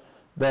so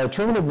the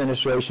Truman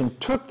administration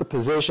took the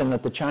position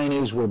that the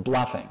Chinese were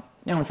bluffing.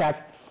 Now, in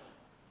fact,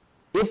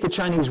 if the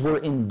Chinese were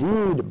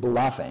indeed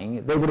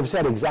bluffing, they would have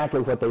said exactly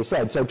what they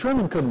said. So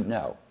Truman couldn't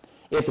know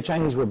if the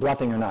Chinese were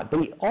bluffing or not. But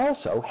he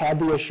also had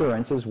the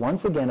assurances,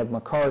 once again, of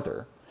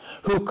MacArthur,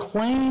 who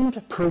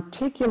claimed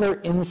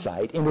particular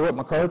insight into what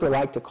MacArthur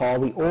liked to call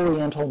the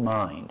Oriental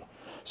mind.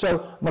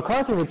 So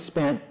MacArthur had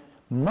spent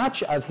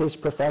much of his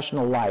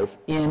professional life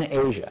in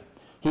Asia.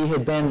 He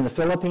had been in the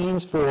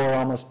Philippines for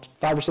almost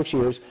 5 or 6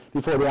 years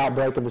before the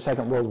outbreak of the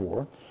Second World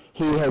War.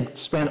 He had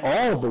spent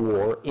all of the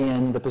war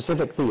in the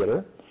Pacific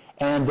Theater,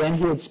 and then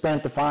he had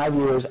spent the 5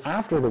 years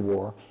after the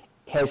war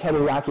as head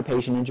of the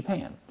occupation in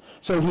Japan.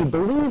 So he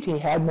believed he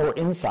had more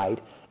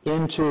insight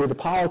into the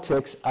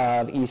politics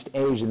of East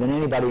Asia than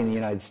anybody in the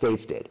United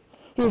States did.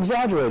 He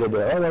exaggerated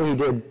there, although he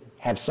did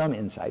have some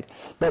insight.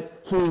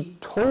 But he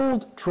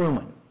told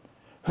Truman,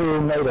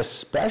 who made a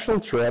special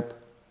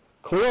trip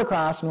clear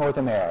across North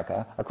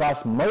America,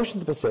 across most of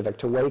the Pacific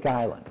to Wake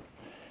Island,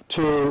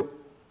 to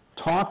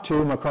talk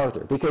to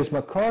MacArthur, because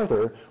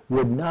MacArthur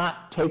would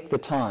not take the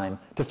time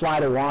to fly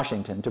to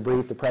Washington to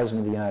brief the President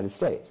of the United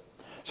States.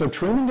 So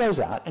Truman goes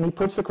out and he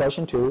puts the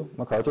question to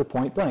MacArthur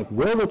point blank,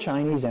 will the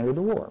Chinese enter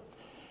the war?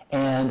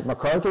 And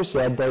MacArthur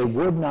said they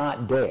would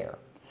not dare.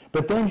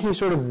 But then he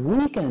sort of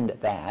weakened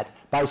that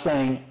by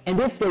saying, and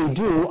if they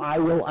do, I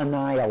will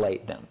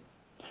annihilate them.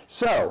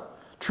 So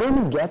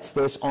Truman gets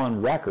this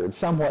on record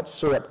somewhat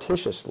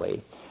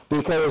surreptitiously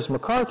because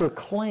MacArthur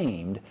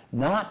claimed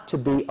not to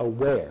be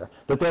aware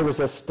that there was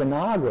a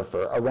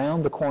stenographer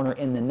around the corner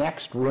in the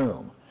next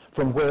room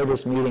from where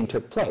this meeting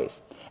took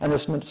place. And the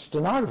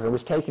stenographer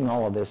was taking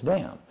all of this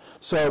down.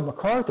 So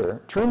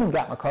Truman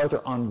got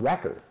MacArthur on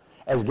record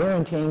as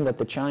guaranteeing that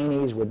the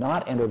Chinese would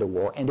not enter the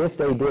war, and if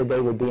they did,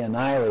 they would be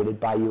annihilated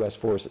by U.S.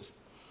 forces.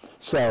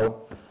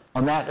 So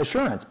on that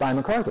assurance by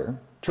MacArthur,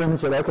 Truman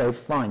said, okay,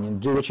 fine, you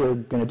do what you're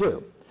going to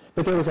do.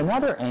 But there was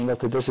another angle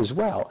to this as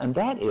well, and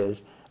that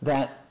is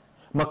that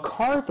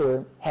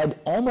MacArthur had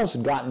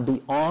almost gotten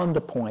beyond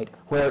the point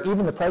where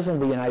even the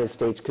President of the United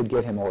States could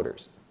give him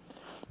orders,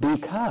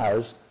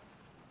 because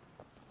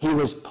he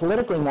was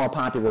politically more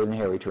popular than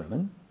Harry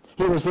Truman.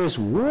 He was this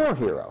war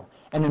hero.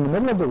 And in the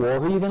middle of the war,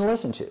 who are you going to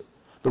listen to?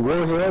 The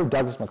war hero,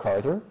 Douglas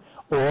MacArthur,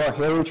 or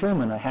Harry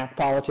Truman, a hack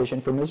politician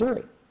from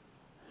Missouri?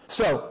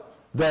 So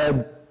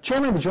the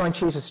chairman of the Joint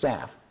Chiefs of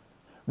Staff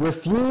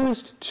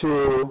refused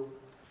to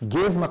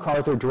give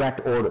MacArthur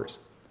direct orders.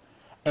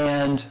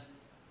 And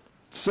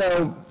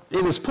So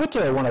it was put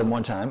to one of them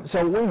one time,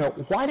 so wait a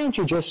minute, why don't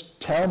you just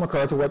tell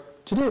MacArthur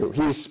what to do?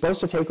 He's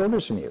supposed to take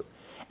orders from you.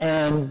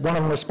 And one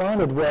of them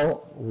responded,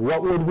 well,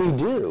 what would we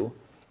do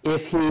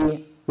if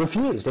he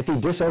refused, if he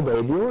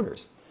disobeyed the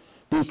orders?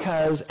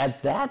 Because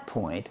at that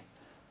point,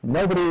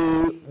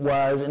 nobody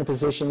was in a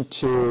position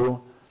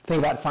to think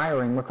about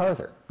firing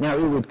MacArthur. Now,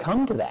 it would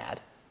come to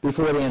that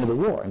before the end of the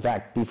war, in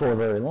fact, before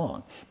very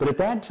long. But at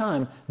that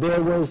time,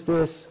 there was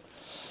this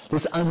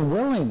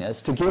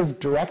unwillingness to give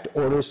direct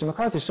orders to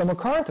MacArthur. So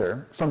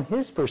MacArthur, from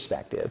his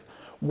perspective,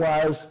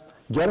 was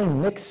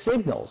getting mixed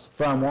signals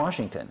from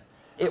Washington.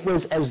 It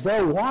was as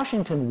though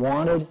Washington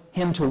wanted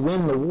him to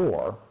win the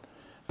war,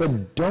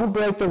 but don't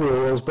break the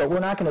rules, but we're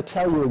not going to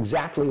tell you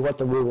exactly what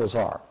the rules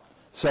are.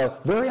 So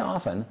very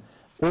often,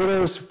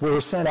 orders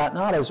were sent out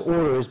not as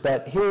orders,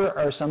 but here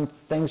are some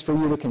things for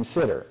you to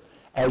consider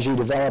as you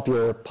develop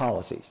your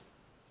policies.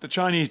 The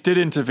Chinese did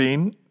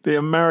intervene. The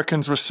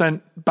Americans were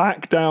sent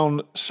back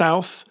down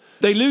south.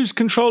 They lose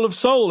control of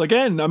Seoul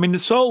again. I mean, the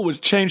Seoul was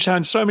changed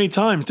hands so many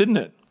times, didn't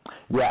it?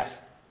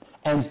 Yes.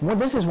 And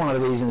this is one of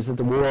the reasons that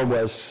the war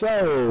was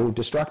so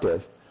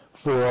destructive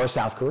for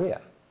South Korea,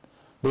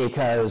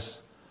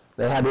 because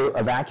they had to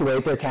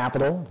evacuate their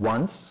capital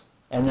once,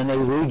 and then they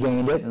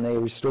regained it, and they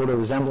restored a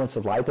resemblance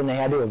of life, and they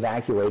had to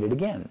evacuate it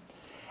again.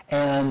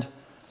 And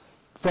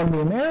from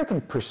the American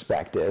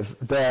perspective,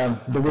 the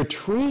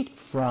retreat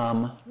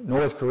from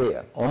North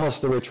Korea,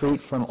 almost the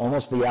retreat from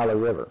almost the Yalu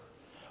River,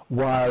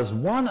 was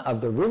one of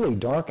the really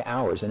dark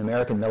hours in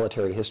American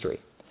military history,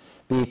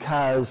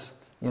 because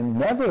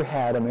never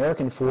had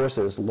American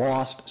forces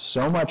lost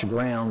so much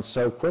ground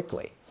so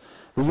quickly.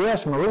 The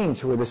U.S. Marines,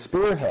 who were the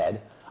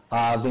spearhead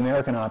of the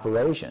American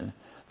operation,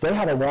 they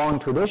had a long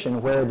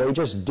tradition where they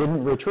just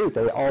didn't retreat.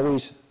 They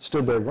always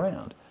stood their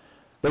ground.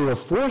 They were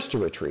forced to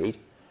retreat,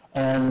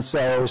 and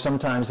so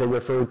sometimes they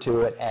referred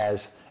to it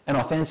as an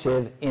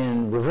offensive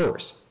in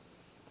reverse.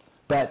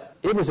 But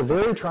it was a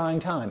very trying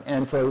time,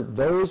 and for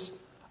those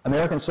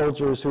American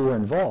soldiers who were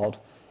involved,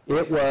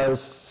 it was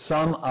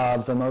some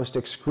of the most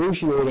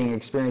excruciating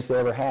experience they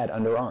ever had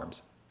under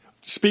arms.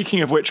 Speaking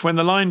of which, when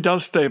the line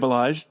does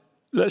stabilise,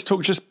 let's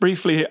talk just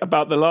briefly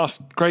about the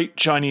last great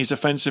Chinese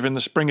offensive in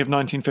the spring of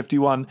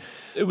 1951.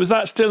 Was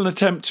that still an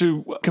attempt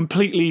to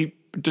completely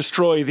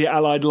destroy the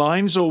Allied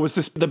lines, or was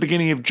this the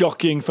beginning of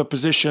jockeying for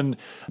position,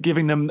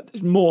 giving them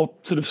more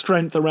sort of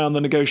strength around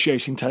the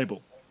negotiating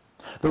table?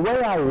 The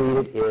way I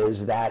read it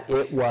is that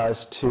it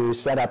was to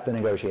set up the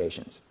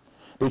negotiations.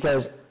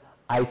 Because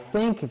I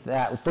think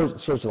that,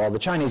 first of all, the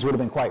Chinese would have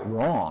been quite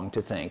wrong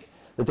to think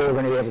that they were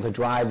going to be able to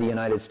drive the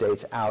United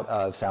States out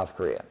of South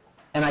Korea.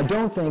 And I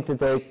don't think that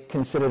they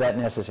consider that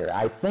necessary.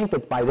 I think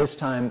that by this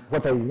time,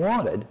 what they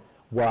wanted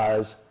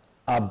was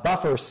a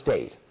buffer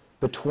state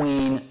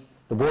between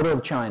the border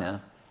of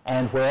China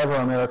and wherever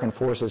American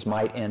forces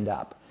might end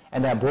up.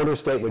 And that border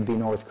state would be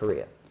North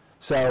Korea.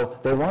 So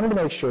they wanted to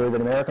make sure that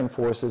American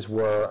forces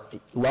were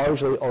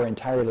largely or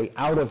entirely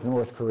out of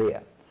North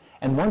Korea.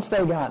 And once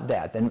they got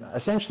that, then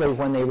essentially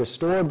when they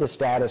restored the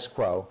status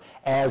quo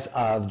as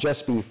of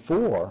just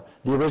before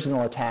the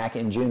original attack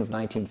in June of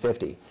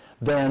 1950,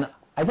 then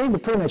I think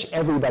that pretty much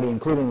everybody,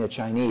 including the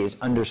Chinese,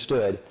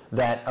 understood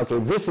that, okay,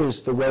 this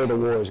is the way the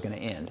war is going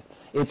to end.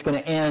 It's going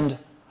to end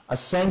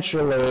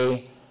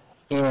essentially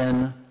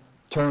in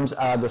terms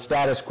of the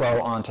status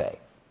quo ante,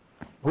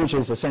 which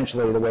is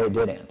essentially the way it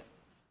did end.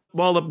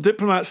 While the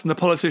diplomats and the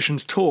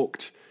politicians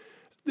talked,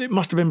 it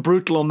must have been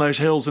brutal on those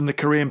hills in the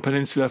Korean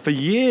Peninsula for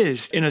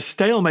years, in a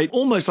stalemate,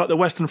 almost like the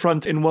Western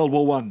Front in World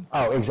War I.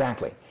 Oh,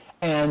 exactly.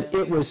 And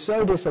it was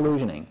so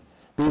disillusioning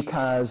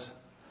because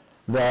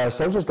the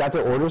soldiers got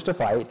their orders to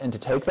fight and to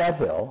take that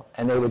hill,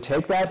 and they would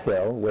take that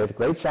hill with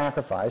great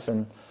sacrifice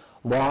and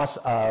loss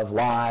of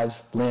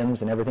lives,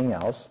 limbs, and everything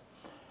else,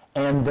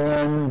 and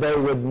then they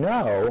would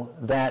know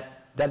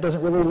that that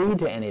doesn't really lead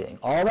to anything.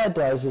 All that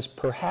does is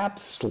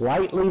perhaps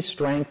slightly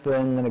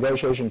strengthen the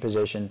negotiation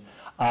position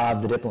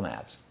of the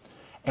diplomats.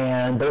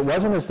 But it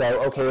wasn't as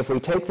though, okay, if we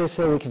take this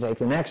hill, we can take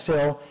the next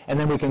hill, and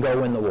then we can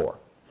go win the war.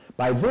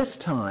 By this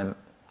time,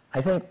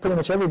 I think pretty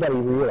much everybody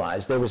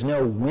realized there was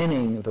no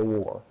winning the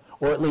war,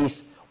 or at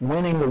least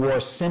winning the war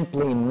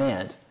simply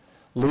meant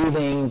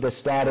leaving the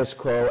status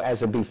quo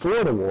as of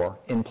before the war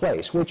in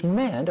place, which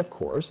meant, of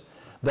course,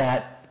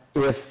 that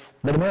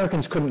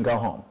Americans couldn't go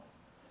home.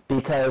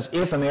 Because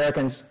if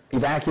Americans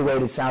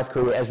evacuated South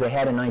Korea as they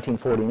had in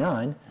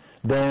 1949,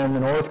 then the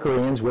North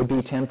Koreans would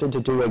be tempted to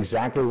do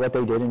exactly what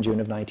they did in June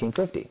of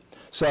 1950.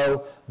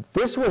 So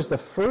this was the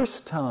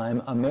first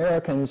time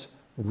Americans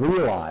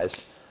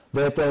realized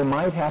that they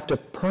might have to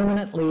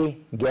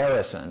permanently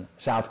garrison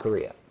South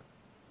Korea,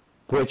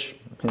 which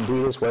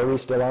indeed is where we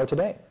still are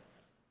today.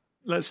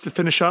 Let's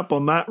finish up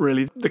on that,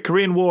 really. The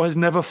Korean War has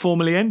never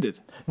formally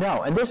ended.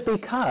 No, and this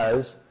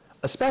because,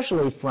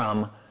 especially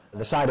from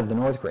the side of the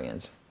North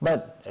Koreans,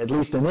 but at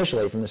least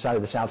initially from the side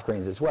of the South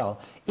Koreans as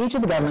well, each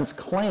of the governments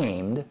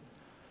claimed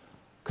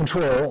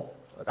control,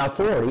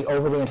 authority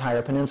over the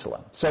entire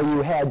peninsula. So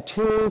you had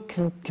two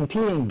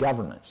competing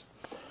governments.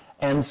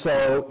 And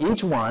so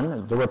each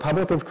one, the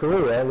Republic of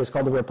Korea was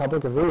called the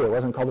Republic of Korea. It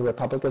wasn't called the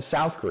Republic of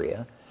South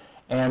Korea.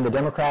 And the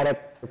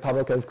Democratic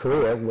Republic of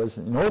Korea was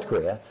North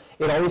Korea.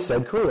 It always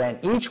said Korea.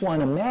 And each one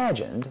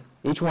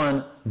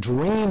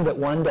dreamed that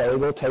one day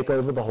they'll take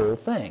over the whole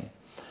thing.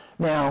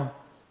 Now,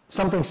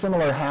 something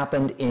similar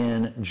happened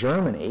in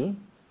Germany.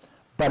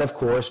 But of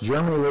course,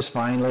 Germany was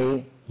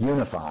finally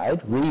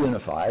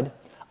reunified,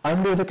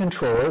 under the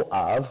control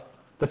of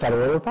the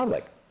Federal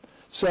Republic.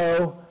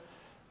 So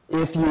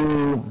if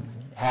you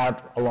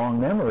have a long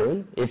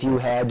memory, if you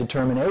had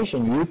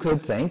determination, you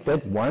could think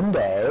that one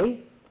day,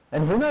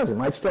 and who knows, it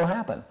might still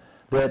happen,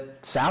 that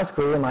South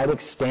Korea might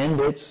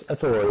extend its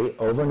authority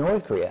over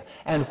North Korea.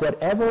 And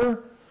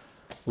whatever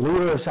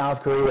leader of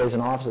South Korea is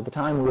in office at the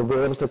time will be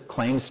able to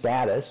claim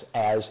status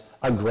as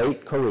a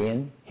great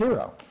Korean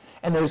hero.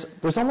 And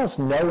there's almost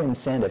no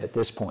incentive at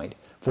this point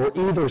for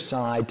either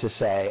side to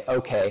say,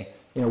 okay,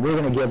 we're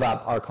going to give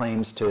up our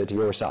claims to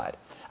your side.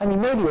 I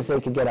mean, maybe if they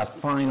could get a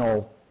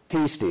final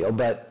peace deal,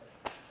 but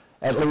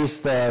at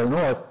least the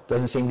North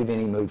doesn't seem to be in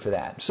any mood for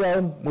that.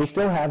 So we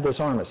still have this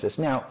armistice.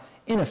 Now,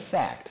 in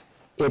effect,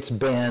 it's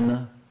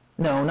been,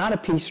 no, not a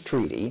peace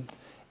treaty,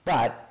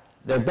 but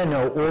there have been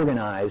no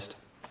organized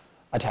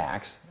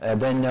attacks. There have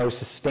been no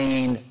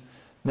sustained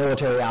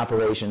military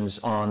operations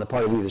on the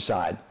part of either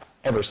side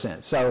ever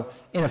since. So,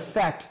 in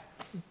effect,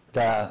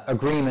 the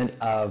agreement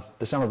of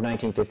the summer of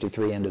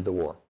 1953 ended the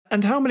war.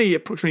 And how many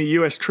approximately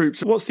US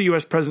troops, what's the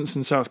US presence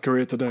in South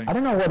Korea today? I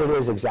don't know what it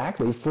is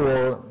exactly.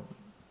 For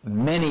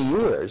many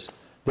years,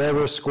 there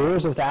were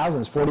scores of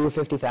thousands, 40 or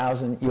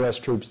 50,000 US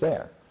troops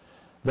there.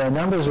 The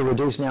numbers are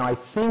reduced now. I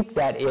think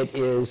that it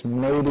is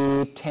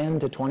maybe 10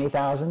 to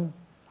 20,000.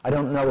 I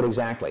don't know it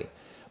exactly.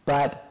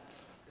 But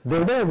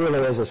they're there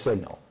really as a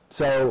signal.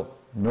 So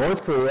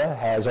North Korea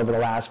has, over the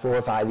last 4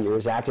 or 5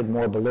 years, acted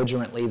more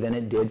belligerently than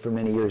it did for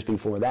many years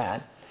before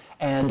that.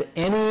 And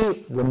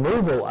any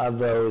removal of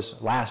those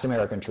last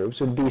American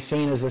troops would be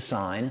seen as a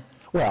sign,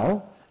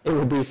 it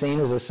would be seen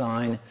as a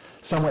sign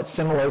somewhat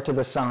similar to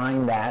the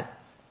sign that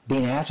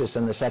Dean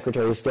Acheson, the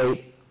Secretary of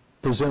State,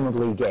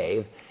 presumably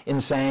gave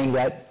in saying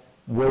that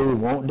we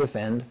won't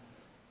defend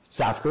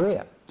South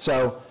Korea.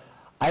 So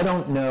I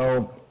don't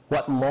know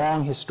what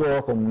long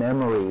historical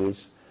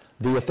memories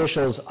the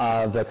officials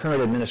of the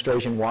current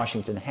administration in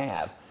Washington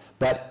have,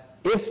 but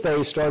if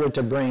they started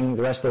to bring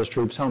the rest of those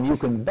troops home, you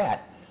can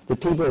bet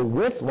that people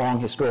with long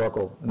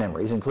historical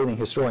memories, including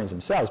historians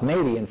themselves,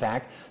 maybe in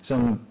fact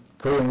some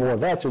Korean War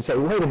vets would say,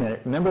 wait a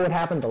minute, remember what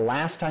happened the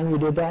last time you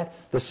did that?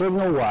 The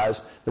signal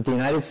was that the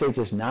United States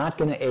is not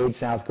going to aid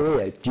South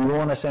Korea. Do you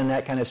want to send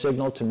that kind of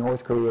signal to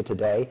North Korea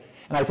today?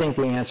 And I think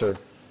the answer,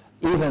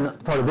 even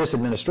part of this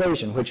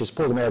administration, which has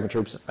pulled American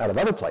troops out of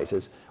other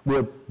places,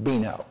 would be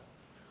no.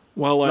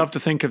 Well, I love to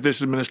think of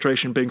this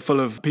administration being full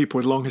of people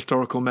with long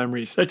historical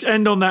memories. Let's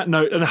end on that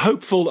note, and a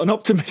hopeful and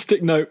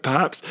optimistic note,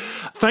 perhaps.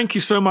 Thank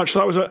you so much.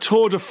 That was a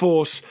tour de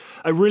force.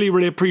 I really,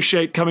 really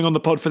appreciate coming on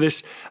the pod for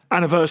this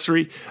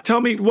anniversary.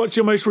 Tell me, what's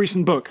your most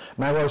recent book?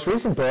 My most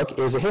recent book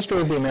is a history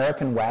of the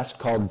American West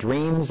called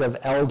Dreams of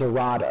El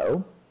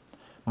Dorado.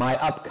 My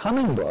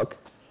upcoming book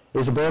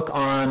is a book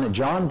on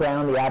John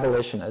Brown, the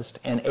abolitionist,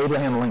 and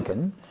Abraham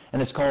Lincoln,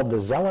 and it's called The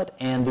Zealot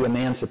and the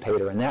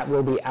Emancipator, and that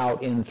will be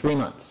out in 3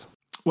 months.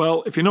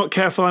 Well, if you're not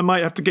careful, I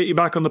might have to get you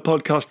back on the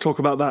podcast to talk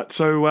about that.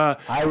 So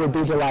I would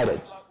be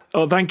delighted.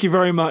 Oh, thank you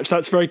very much.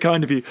 That's very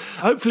kind of you.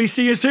 Hopefully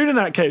see you soon in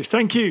that case.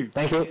 Thank you.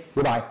 Thank you.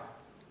 Goodbye.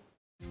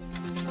 I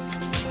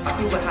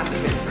feel the hand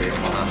of history on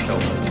our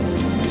shoulders.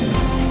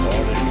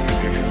 All the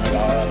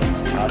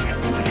traditions of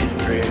the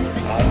history of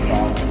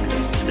songs,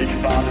 this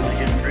part of the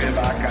history of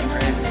our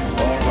country,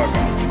 all were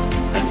gone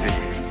and finished.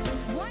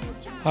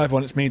 Hi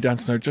everyone, it's me, Dan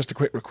Snow. Just a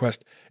quick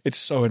request. It's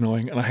so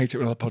annoying, and I hate it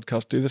when other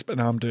podcasts do this, but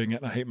now I'm doing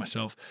it, and I hate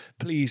myself.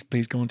 Please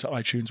go onto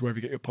iTunes, wherever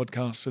you get your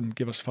podcasts, and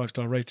give us a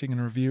 5-star rating and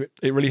a review.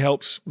 It really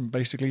helps,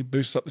 basically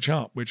boosts up the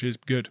chart, which is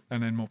good,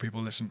 and then more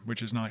people listen,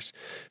 which is nice.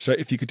 So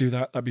if you could do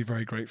that, I'd be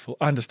very grateful.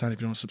 I understand if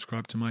you don't want to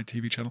subscribe to my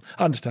TV channel.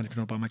 I understand if you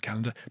don't buy my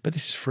calendar, but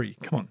this is free.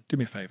 Come on, do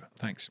me a favour.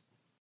 Thanks.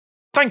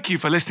 Thank you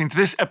for listening to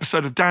this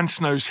episode of Dan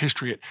Snow's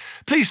History Hit.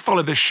 Please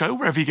follow this show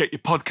wherever you get your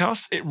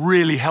podcasts. It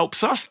really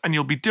helps us, and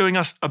you'll be doing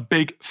us a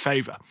big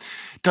favour.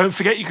 Don't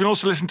forget, you can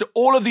also listen to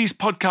all of these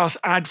podcasts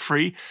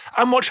ad-free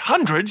and watch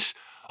hundreds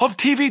of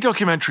TV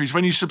documentaries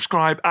when you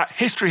subscribe at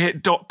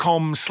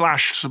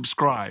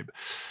historyhit.com/subscribe.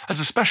 As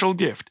a special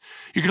gift,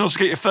 you can also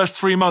get your first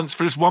 3 months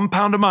for just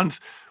 £1 a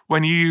month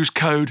when you use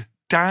code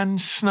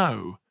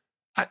DANSNOW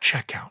at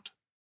checkout.